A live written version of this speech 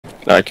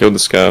I killed the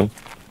scout.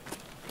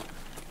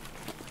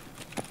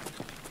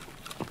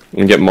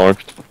 And get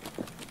marked.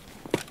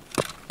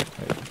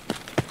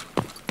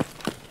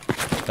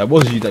 That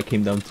was you that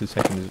came down to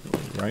second,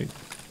 right?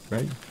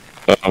 Right?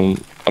 I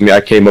mean,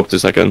 I came up to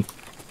second.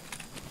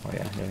 Oh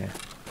yeah.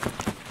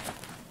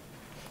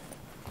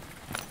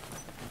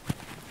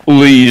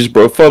 Please,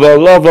 bro, for the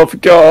love of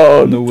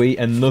God! No way,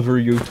 another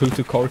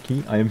Yototo car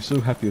key. I am so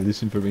happy with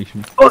this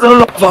information. For the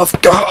love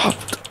of God!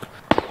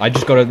 I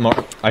just got a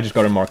marked. I just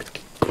got a marked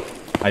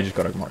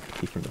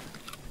key from the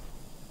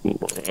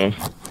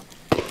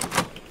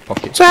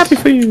pocket. So happy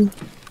for you!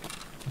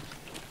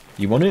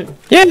 You want it?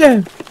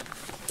 Yeah!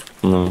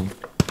 No.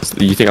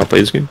 You think I'll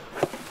play this game?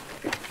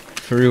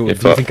 For real?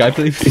 If Do you think I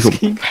play this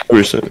game?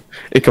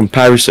 In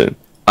comparison,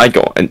 I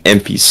got an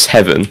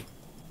MP7.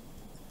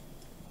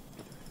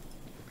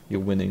 You're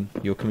winning.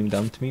 You're coming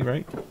down to me,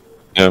 right?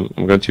 Yeah,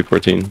 I'm going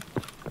 214.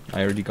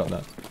 I already got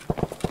that.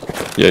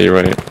 Yeah, you're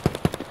right.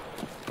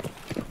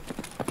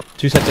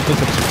 2 sets of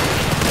footsteps.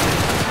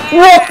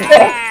 What?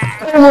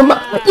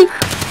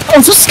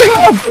 I'm so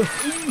scared!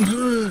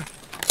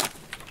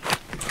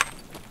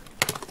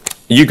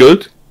 You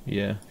good?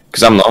 Yeah.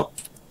 Because I'm not.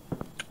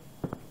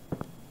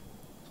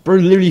 Bro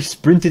literally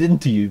sprinted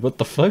into you. What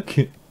the fuck?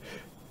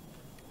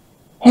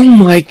 Oh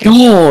my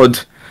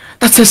god!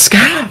 That's a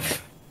scav!